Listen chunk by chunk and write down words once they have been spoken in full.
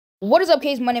What is up,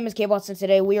 K's? My name is K-Bots, and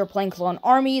today we are playing Clone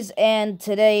Armies, and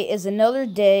today is another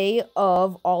day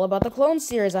of All About the Clone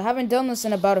series. I haven't done this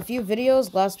in about a few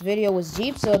videos. Last video was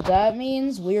Jeep, so that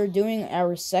means we are doing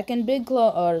our third big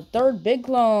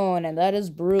clone, and that is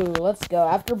Brew. Let's go.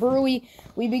 After Brew, we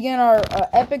begin our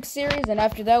epic series, and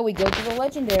after that we go to the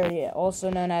legendary, also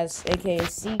known as aka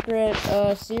secret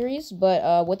series.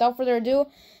 But without further ado,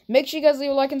 make sure you guys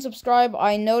leave a like and subscribe.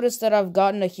 I noticed that I've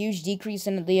gotten a huge decrease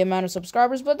in the amount of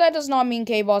subscribers, but that does not mean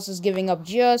K-Boss is giving up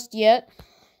just yet.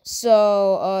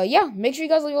 So, yeah, make sure you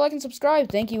guys leave a like and subscribe.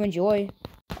 Thank you, enjoy.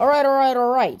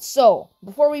 Alright. So,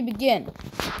 before we begin,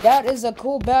 that is a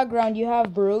cool background you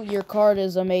have, Brew. Your card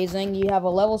is amazing. You have a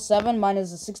level 7, mine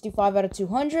is a 65 out of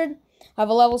 200. I have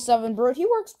a level 7 Brew. He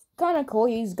works kind of cool.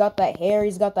 He's got that hair,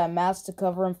 he's got that mask to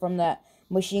cover him from that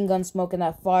machine gun smoke and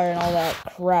that fire and all that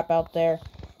crap out there.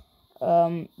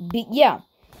 Yeah.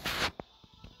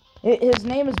 His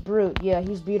name is Brute. Yeah,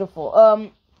 he's beautiful.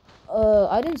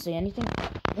 I didn't say anything.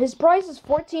 His price is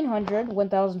 1,400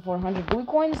 blue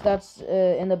coins. That's,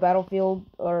 in the battlefield,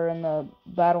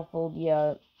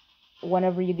 yeah,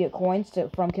 whenever you get coins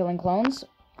from killing clones,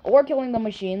 or killing the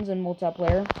machines in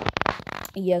multiplayer.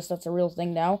 Yes, that's a real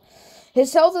thing now.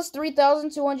 His health is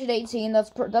 3,218.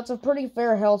 That's a pretty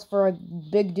fair health for a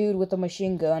big dude with a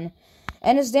machine gun.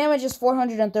 And his damage is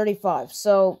 435,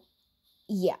 so,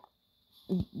 yeah,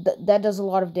 that does a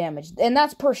lot of damage. And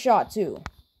that's per shot, too,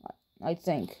 I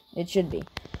think. It should be.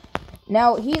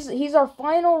 Now, he's our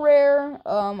final rare.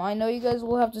 I know you guys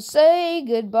will have to say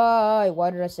goodbye.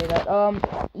 Why did I say that?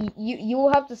 You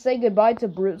will have to say goodbye to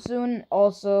Brute soon,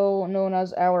 also known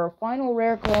as our final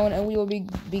rare clone, and we will be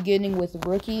beginning with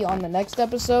Rookie on the next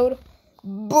episode.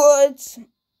 But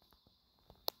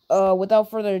without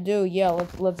further ado, yeah,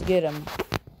 let's get him.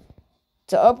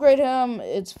 To upgrade him,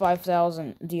 it's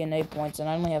 5,000 DNA points, and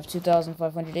I only have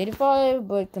 2,585,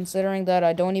 but considering that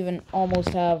I don't even almost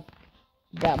have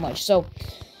that much. So,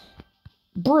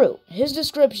 Brute, his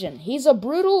description, he's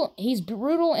brutal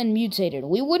and mutated.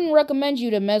 We wouldn't recommend you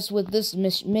to mess with this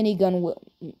minigun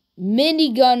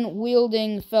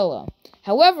wielding fella.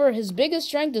 However, his biggest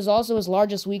strength is also his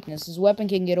largest weakness. His weapon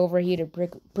can get overheated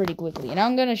pretty quickly. And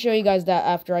I'm going to show you guys that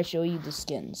after I show you the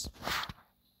skins.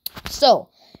 So,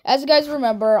 as you guys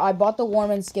remember, I bought the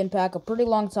Warman skin pack a pretty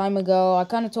long time ago. I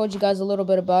kind of told you guys a little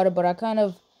bit about it, but I kind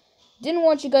of didn't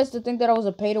want you guys to think that I was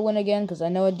a pay-to-win again, because I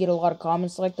know I'd get a lot of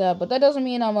comments like that. But that doesn't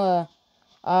mean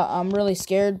I'm really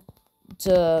scared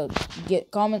to get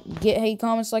hate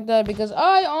comments like that, because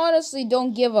I honestly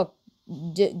don't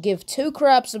give two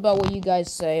craps about what you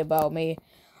guys say about me.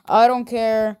 I don't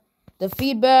care. The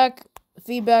feedback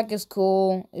is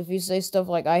cool. If you say stuff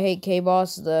like I hate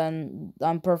K-Boss, then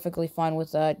I'm perfectly fine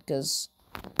with that, because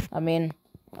I mean,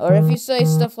 or if you say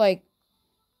stuff like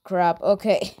crap,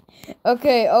 okay,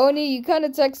 Oni, you kind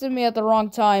of texted me at the wrong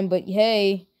time, but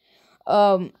hey,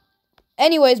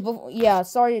 anyways, yeah,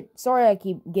 sorry I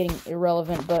keep getting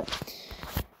irrelevant, but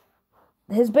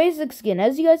his basic skin,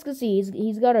 as you guys can see,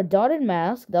 he's got a dotted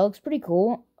mask. That looks pretty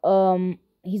cool.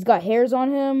 He's got hairs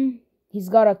on him. He's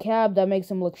got a cab that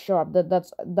makes him look sharp.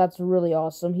 That's really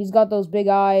awesome. He's got those big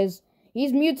eyes.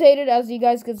 He's mutated, as you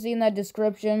guys can see in that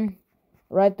description.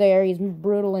 Right there, he's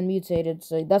brutal and mutated.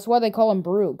 So that's why they call him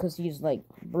Brute, because he's, like,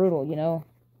 brutal, you know?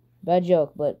 Bad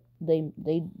joke, but they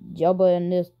Jabba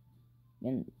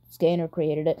and Scanner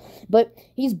created it. But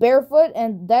he's barefoot,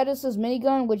 and that is his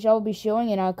minigun, which I'll be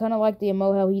showing, and I kind of like the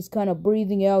emo how he's kind of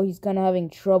breathing out. He's kind of having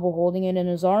trouble holding it in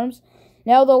his arms.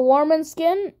 Now, the Warman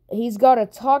skin, he's got a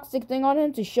toxic thing on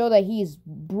him to show that he's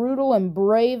brutal and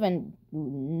brave, and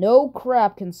no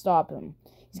crap can stop him.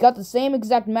 He's got the same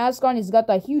exact mask on. He's got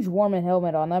that huge Warman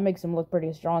helmet on. That makes him look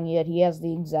pretty strong, yet he has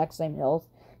the exact same health.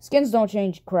 Skins don't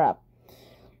change crap.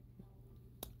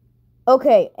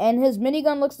 Okay, and his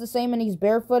minigun looks the same, and he's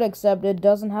barefoot, except it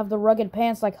doesn't have the rugged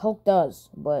pants like Hulk does.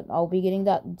 But I'll be getting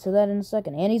to that in a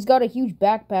second. And he's got a huge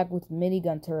backpack with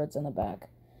minigun turrets in the back.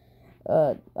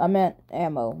 I meant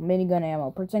ammo. Minigun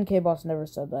ammo. Pretend K-Boss never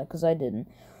said that, because I didn't.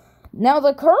 Now,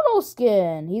 the Colonel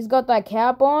skin. He's got that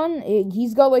cap on.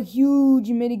 He's got, like, huge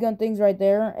minigun things right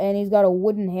there. And he's got a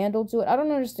wooden handle to it. I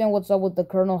don't understand what's up with the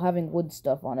Colonel having wood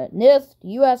stuff on it. Nith,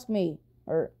 you ask me.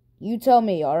 Or, you tell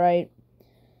me, alright?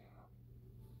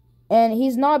 And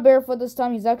he's not barefoot this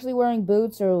time. He's actually wearing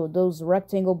boots, or those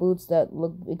rectangle boots that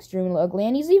look extremely ugly.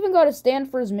 And he's even got a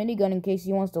stand for his minigun in case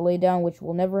he wants to lay down, which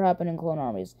will never happen in Clone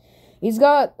Armies. He's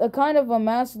got a kind of a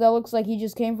mask that looks like he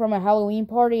just came from a Halloween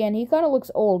party, and he kind of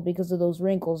looks old because of those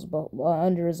wrinkles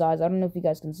under his eyes. I don't know if you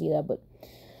guys can see that, but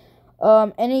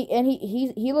and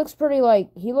he looks pretty like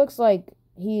he looks like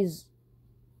he's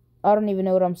I don't even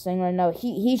know what I'm saying right now.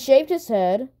 He shaved his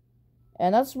head,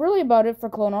 And that's really about it for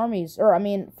Clone Armies. Or, I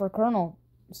mean, for Colonel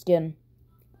skin.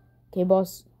 Okay,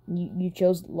 boss, you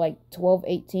chose, like,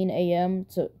 12:18 a.m.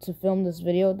 to film this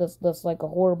video. That's, like, a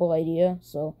horrible idea,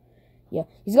 so, yeah.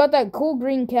 He's got that cool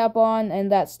green cap on,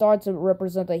 and that star to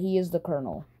represent that he is the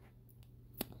Colonel.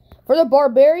 For the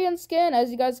Barbarian skin,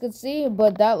 as you guys can see,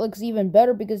 but that looks even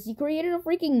better because he created a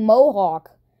freaking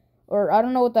mohawk. Or, I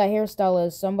don't know what that hairstyle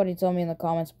is. Somebody tell me in the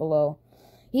comments below.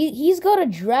 He's got a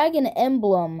dragon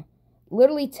emblem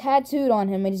literally tattooed on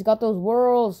him, and he's got those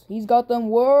whirls. He's got them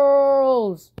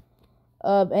whirls.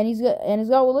 And he's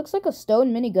got what looks like a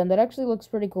stone minigun. That actually looks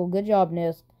pretty cool. Good job,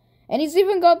 Nist. And he's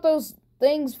even got those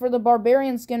things for the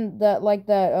Barbarian skin that, like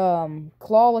that,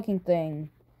 claw-looking thing.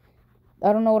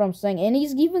 I don't know what I'm saying. And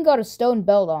he's even got a stone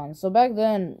belt on. So back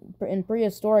then, in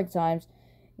prehistoric times,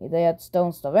 they had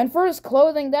stone stuff. And for his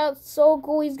clothing, that's so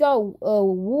cool. He's got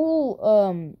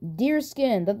wool, deer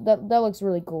skin. That looks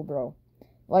really cool, bro.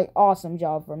 Like, awesome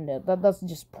job from Nip. That's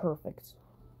just perfect.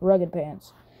 Rugged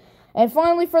pants. And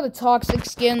finally, for the toxic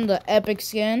skin, the epic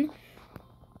skin,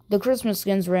 the Christmas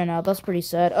skins ran out. That's pretty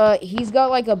sad. He's got,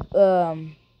 like, a,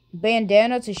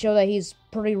 bandana to show that he's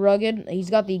pretty rugged. He's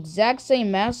got the exact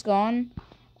same mask on.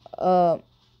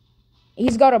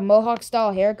 He's got a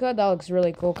mohawk-style haircut. That looks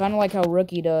really cool. Kind of like how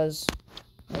Rookie does.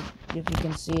 Like, if you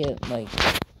can see it, like,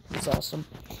 it's awesome.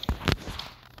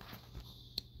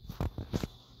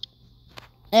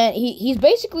 And he's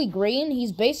basically green.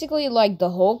 He's basically like the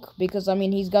Hulk. Because, I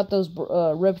mean, he's got those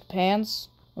ripped pants.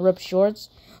 Ripped shorts.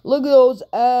 Look at those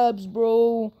abs,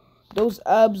 bro. Those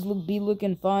abs be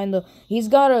looking fine. He's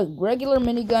got a regular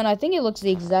minigun. I think it looks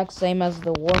the exact same as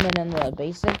the Warman and the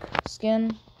basic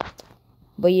skin.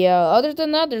 But yeah, other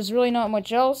than that, there's really not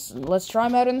much else. Let's try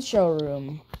him out in the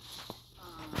showroom.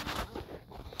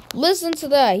 Listen to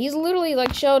that. He's literally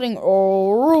like shouting,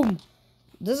 "Oh, room."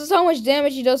 This is how much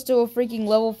damage he does to a freaking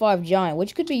level 5 giant,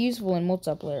 which could be useful in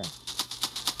multiplayer.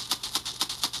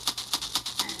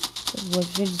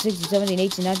 50, 60, 17,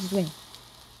 18, 19, 20.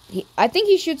 I think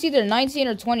he shoots either 19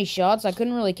 or 20 shots. I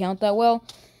couldn't really count that well.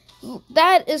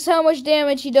 That is how much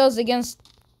damage he does against...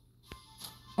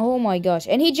 Oh my gosh.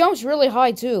 And he jumps really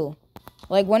high too.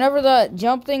 Like whenever the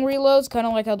jump thing reloads, kind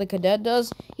of like how the cadet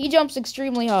does, he jumps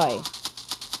extremely high.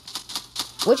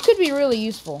 Which could be really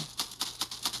useful.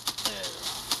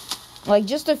 Like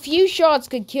just a few shots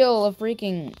could kill a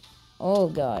freaking... Oh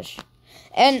gosh.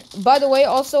 And by the way,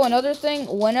 also another thing,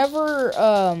 whenever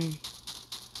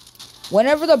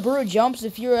the brute jumps,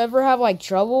 if you ever have like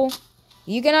trouble,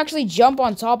 you can actually jump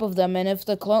on top of them, and if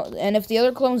the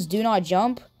other clones do not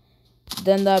jump,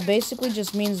 then that basically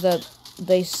just means that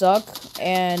they suck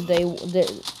and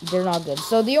they're not good.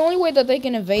 So the only way that they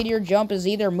can evade your jump is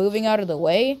either moving out of the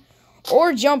way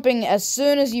or jumping as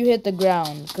soon as you hit the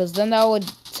ground, because then that would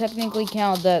technically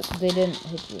count that they didn't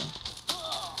hit you.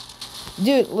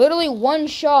 Dude, literally one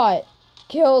shot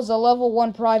kills a level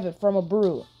 1 private from a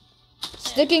brute.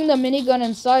 Sticking the minigun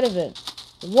inside of it.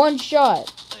 One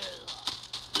shot.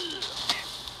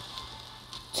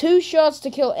 2 shots to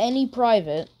kill any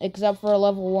private, except for a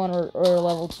level 1 or a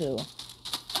level 2.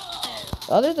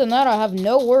 Other than that, I have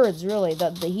no words, really.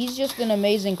 He's just an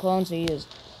amazing clone to use.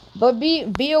 But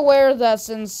be aware that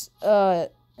since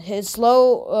his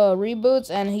slow reboots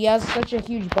and he has such a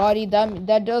huge body,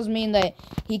 that does mean that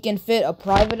he can fit a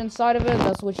private inside of it.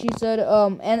 That's what she said.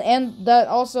 And that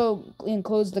also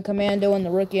includes the commando and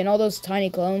the rookie and all those tiny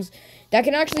clones that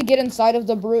can actually get inside of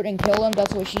the brute and kill him.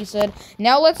 That's what she said.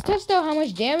 Now let's test out how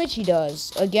much damage he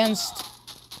does against,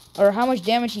 or how much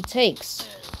damage he takes.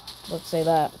 Let's say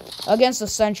that against a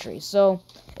sentry. So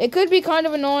it could be kind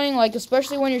of annoying, like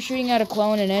especially when you're shooting at a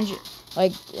clone and engine.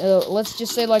 Like, let's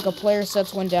just say, like, a player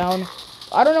sets one down.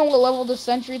 I don't know what level the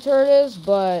sentry turret is,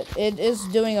 but it is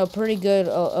doing a pretty good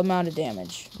amount of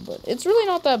damage. But it's really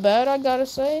not that bad, I gotta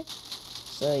say.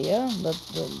 So, yeah,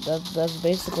 that's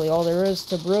basically all there is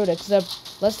to Brute,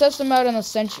 except let's test him out in the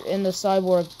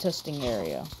cyborg testing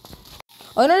area.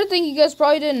 Another thing you guys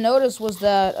probably didn't notice was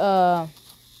that,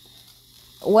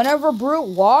 whenever Brute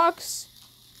walks,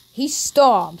 he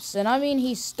stomps. And I mean,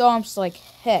 he stomps like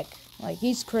heck. Like,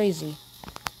 he's crazy.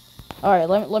 Alright,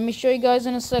 let me show you guys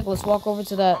in a sec. Let's walk over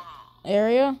to that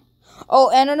area.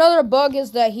 Oh, and another bug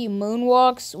is that he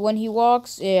moonwalks when he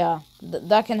walks. Yeah,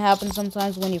 that can happen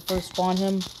sometimes when you first spawn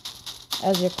him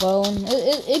as your clone.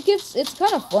 It's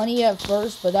kind of funny at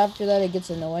first, but after that it gets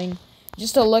annoying.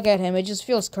 Just to look at him, it just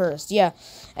feels cursed. Yeah,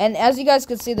 and as you guys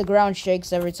can see, the ground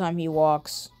shakes every time he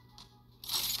walks.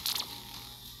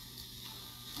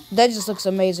 That just looks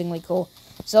amazingly cool.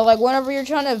 So, like, whenever you're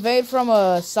trying to evade from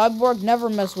a cyborg, never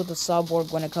mess with a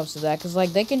cyborg when it comes to that. Because,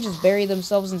 like, they can just bury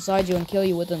themselves inside you and kill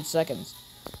you within seconds.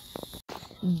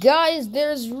 Guys,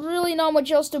 there's really not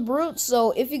much else to brute,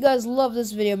 so if you guys love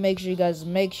this video, make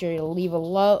sure you leave a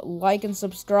like and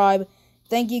subscribe.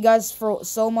 Thank you guys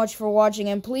so much for watching,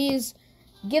 and please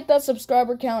get that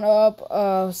subscriber count up.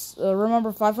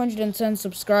 Remember, 510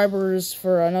 subscribers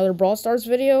for another Brawl Stars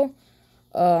video.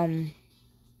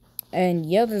 And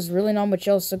yeah, there's really not much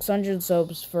else. 600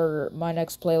 subs for my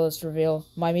next playlist reveal,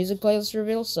 my music playlist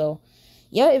reveal. So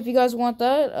yeah, if you guys want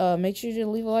that, make sure to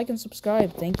leave a like and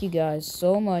subscribe. Thank you guys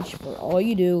so much for all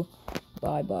you do.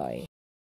 Bye bye.